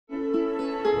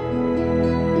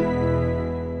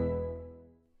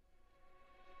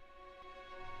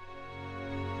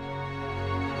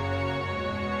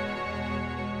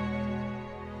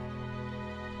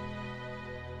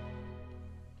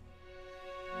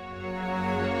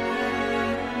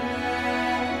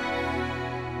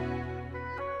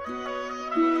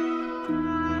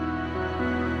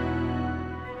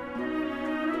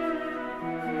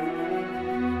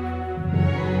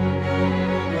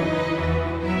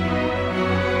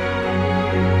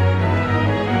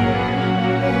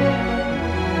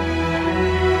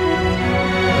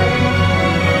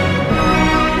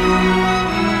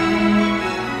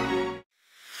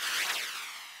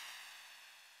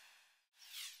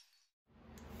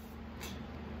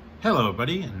Hello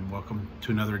everybody, and welcome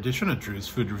to another edition of Drew's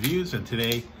Food Reviews. And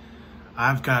today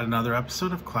I've got another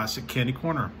episode of Classic Candy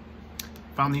Corner.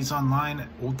 Found these online at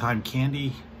Old Time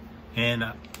Candy,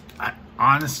 and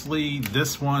honestly,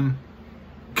 this one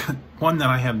that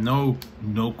I have no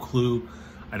clue.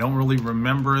 I don't really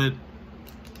remember it.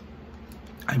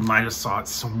 I might have saw it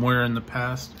somewhere in the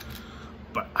past,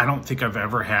 but I don't think I've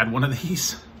ever had one of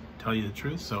these, to tell you the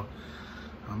truth. So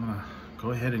I'm gonna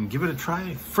go ahead and give it a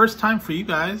try. First time for you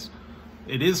guys.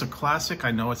 It is a classic.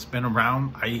 I know it's been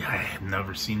around. I have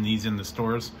never seen these in the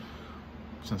stores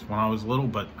since when I was little,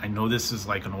 but I know this is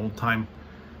like an old time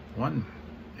one.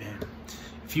 And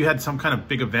if you had some kind of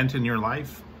big event in your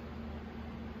life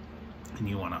and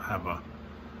you want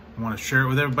to share it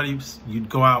with everybody, you'd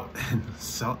go out and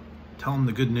tell them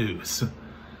the good news.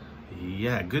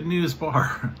 Yeah, good news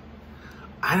bar.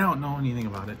 I don't know anything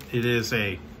about it. It's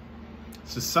a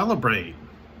Celebrate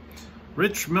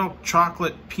rich milk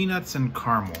chocolate peanuts and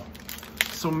caramel.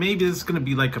 So maybe this is going to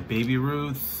be like a Baby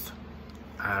Ruth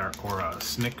or a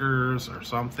Snickers or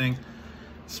something.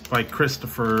 It's by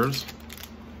Christopher's,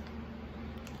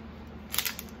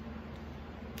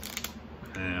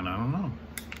 and I don't know,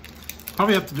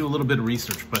 probably have to do a little bit of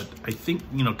research, but I think,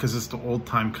 you know, because it's the old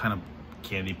time kind of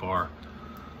candy bar,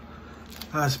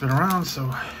 it's been around. So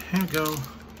here we go.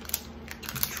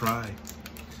 Let's try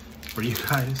for you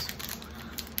guys,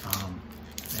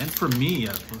 and for me,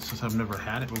 since I've never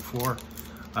had it before.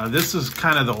 This is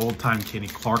kind of the old time candy.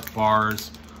 Clark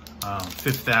bars,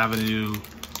 Fifth Avenue,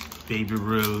 Baby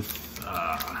Ruth,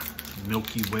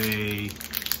 Milky Way,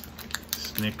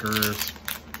 Snickers,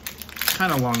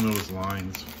 kind of along those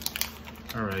lines.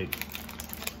 All right.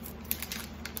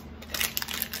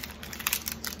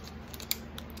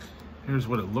 Here's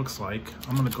what it looks like.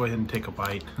 I'm gonna go ahead and take a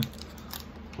bite.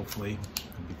 Hopefully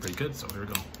it'll be pretty good. So here we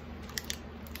go.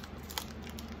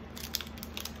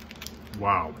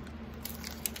 Wow.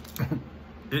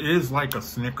 It is like a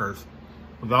Snickers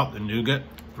without the nougat.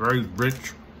 Very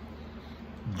rich,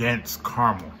 dense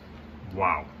caramel.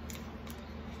 Wow.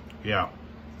 Yeah.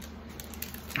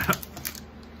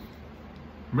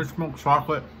 Rich milk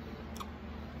chocolate.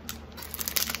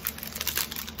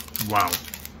 Wow.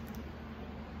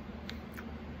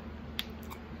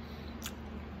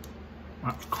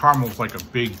 That caramel's like a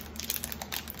big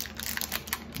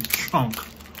chunk.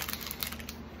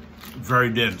 Very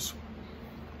dense.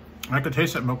 I could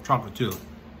taste that milk chocolate too.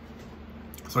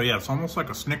 So yeah, it's almost like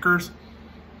a Snickers,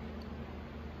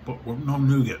 but with no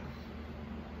nougat.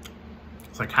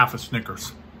 It's like half a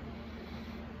Snickers.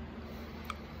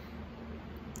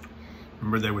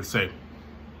 Remember they would say,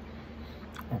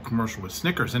 or commercial with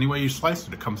Snickers, any way you slice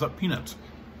it, it comes up peanuts.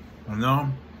 Well, no,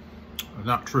 that's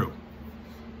not true.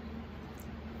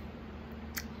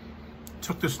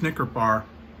 Took the Snicker bar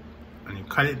and you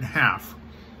cut it in half.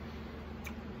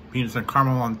 Peanuts and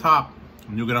caramel on top,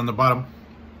 nougat on the bottom,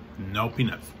 no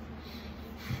peanuts.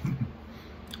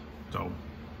 So,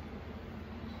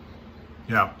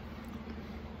 yeah.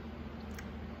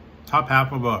 Top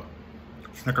half of a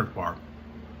Snickers bar.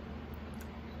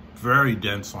 Very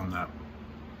dense on that.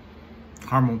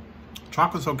 Caramel.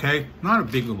 Chocolate's okay. Not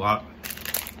a lot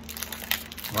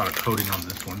of coating on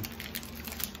this one.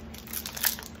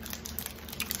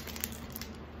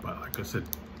 But like I said,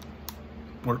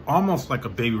 or almost like a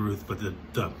Baby Ruth, but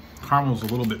the caramel's a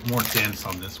little bit more dense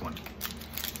on this one.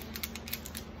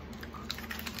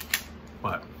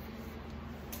 But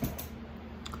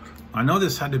I know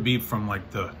this had to be from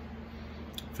like the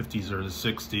 50s or the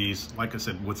 60s. Like I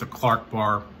said, with the Clark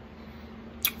bar,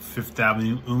 Fifth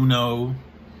Avenue, Uno,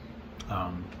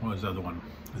 what was the other one?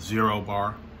 Zero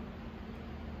bar.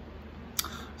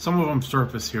 Some of them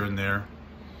surface here and there,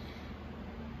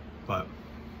 but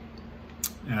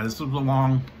yeah, this was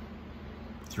along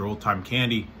with your old time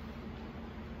candy,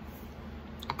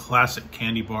 classic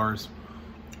candy bars.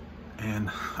 And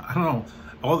I don't know,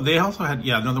 oh, they also had,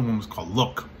 yeah, another one was called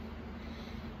Look,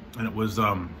 and it was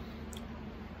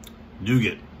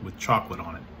nougat with chocolate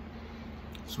on it.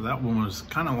 So that one was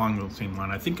kind of along the same line.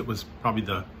 I think it was probably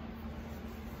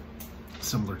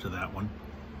similar to that one.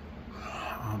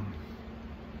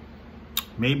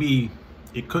 Maybe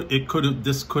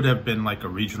this could have been like a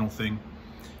regional thing.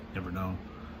 Never know,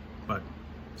 but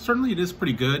certainly it is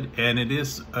pretty good, and it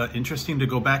is interesting to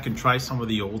go back and try some of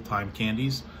the old time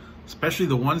candies, especially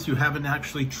the ones you haven't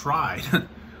actually tried.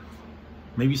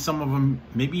 Maybe some of them,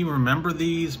 maybe you remember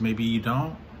these, maybe you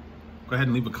don't. Go ahead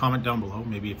and leave a comment down below,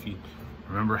 maybe if you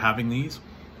remember having these.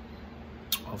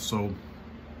 Also,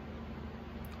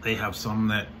 they have some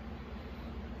that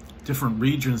different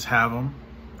regions have them,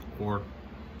 or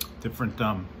different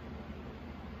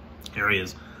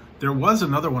areas. There was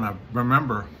another one I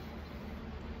remember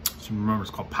can remember.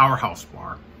 It's called Powerhouse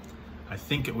Bar. I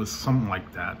think it was something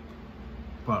like that.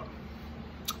 But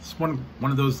it's one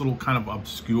of those little kind of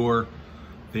obscure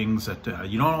things that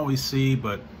you don't always see,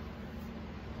 but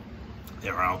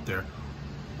they're out there.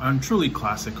 And truly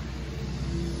classic.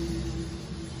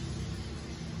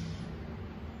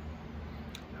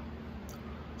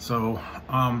 So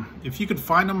if you could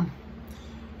find them,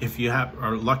 if you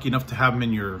are lucky enough to have them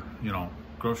in your,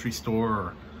 grocery store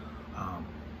or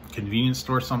convenience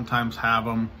store, sometimes have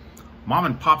them. Mom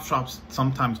and pop shops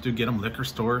sometimes do get them. Liquor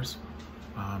stores.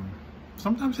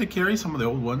 Sometimes they carry some of the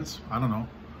old ones. I don't know.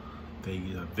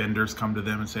 Vendors come to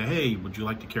them and say, "Hey, would you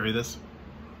like to carry this?"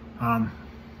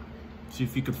 See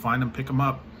if you could find them, pick them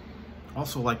up.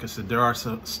 Also, like I said, there are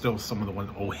still some of the ones.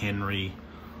 O. Henry,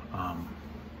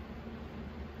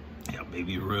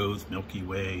 Baby Ruth, Milky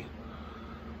Way,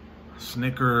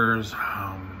 Snickers,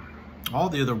 all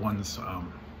the other ones,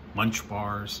 Munch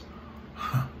Bars.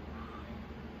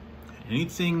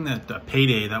 Anything that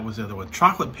Payday, that was the other one.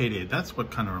 Chocolate Payday, that's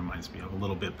what kind of reminds me of a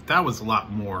little bit, but that was a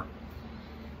lot more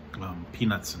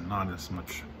peanuts and not as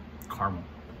much caramel.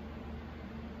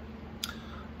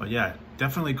 But yeah,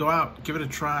 definitely go out, give it a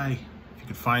try if you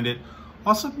can find it.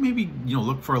 Also, maybe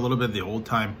look for a little bit of the old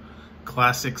time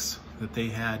classics that they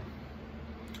had.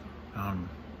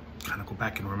 Kind of go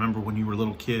back and remember when you were a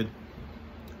little kid,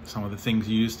 some of the things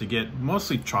you used to get,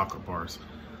 mostly chocolate bars.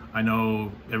 I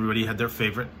know everybody had their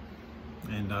favorite,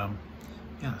 and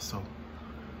yeah, so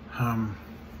kind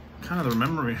of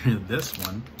remembering this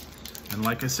one. And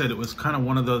like I said, it was kind of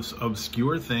one of those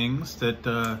obscure things that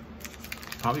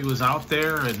probably was out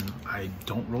there, and I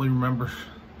don't really remember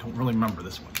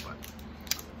this one, but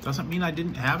doesn't mean I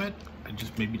didn't have it. I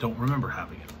just maybe don't remember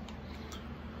having it.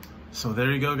 So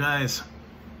there you go, guys.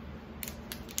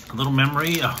 A little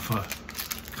memory of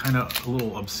kind of a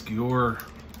little obscure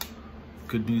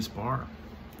Good News bar,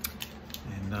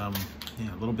 and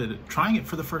yeah, a little bit of trying it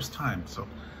for the first time. So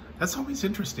that's always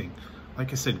interesting.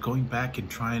 Like I said, going back and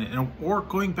trying it, or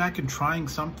going back and trying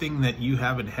something that you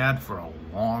haven't had for a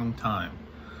long time.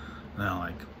 Now,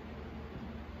 like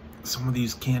some of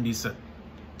these candies that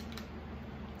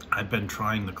I've been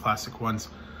trying, the classic ones,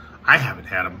 I haven't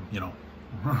had them,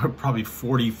 probably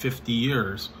 40, 50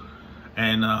 years.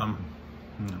 And,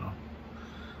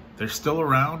 they're still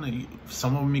around.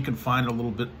 Some of them you can find a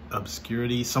little bit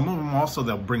obscurity. Some of them also,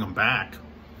 they'll bring them back.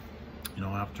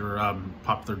 After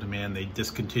popular demand, they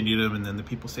discontinued them, and then the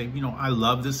people say, I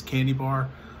love this candy bar.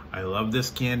 I love this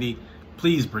candy.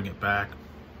 Please bring it back.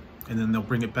 And then they'll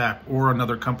bring it back. Or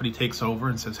another company takes over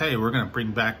and says, hey, we're going to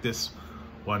bring back this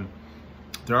one.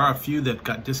 There are a few that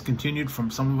got discontinued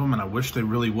from some of them, and I wish they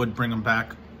really would bring them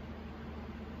back.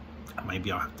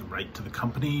 Maybe I'll have to write to the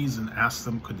companies and ask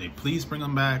them, could they please bring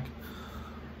them back?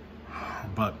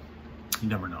 But you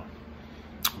never know.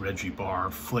 Reggie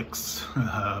Bar, Flicks,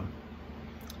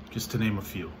 just to name a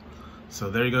few. So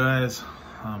there you go, guys.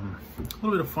 A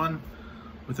little bit of fun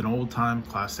with an old-time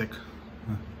classic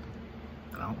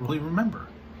that I don't really remember.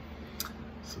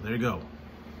 So there you go.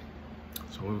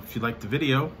 So if you liked the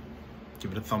video,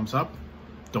 give it a thumbs up.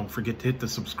 Don't forget to hit the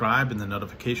subscribe and the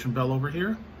notification bell over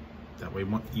here. That way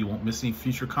you won't miss any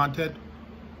future content.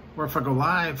 Or if I go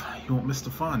live, you won't miss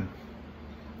the fun.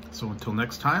 So until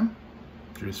next time,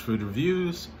 Drew's Food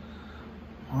Reviews.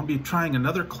 I'll be trying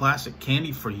another classic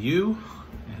candy for you,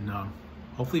 and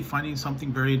hopefully finding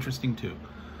something very interesting too.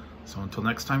 So until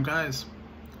next time, guys,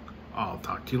 I'll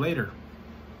talk to you later.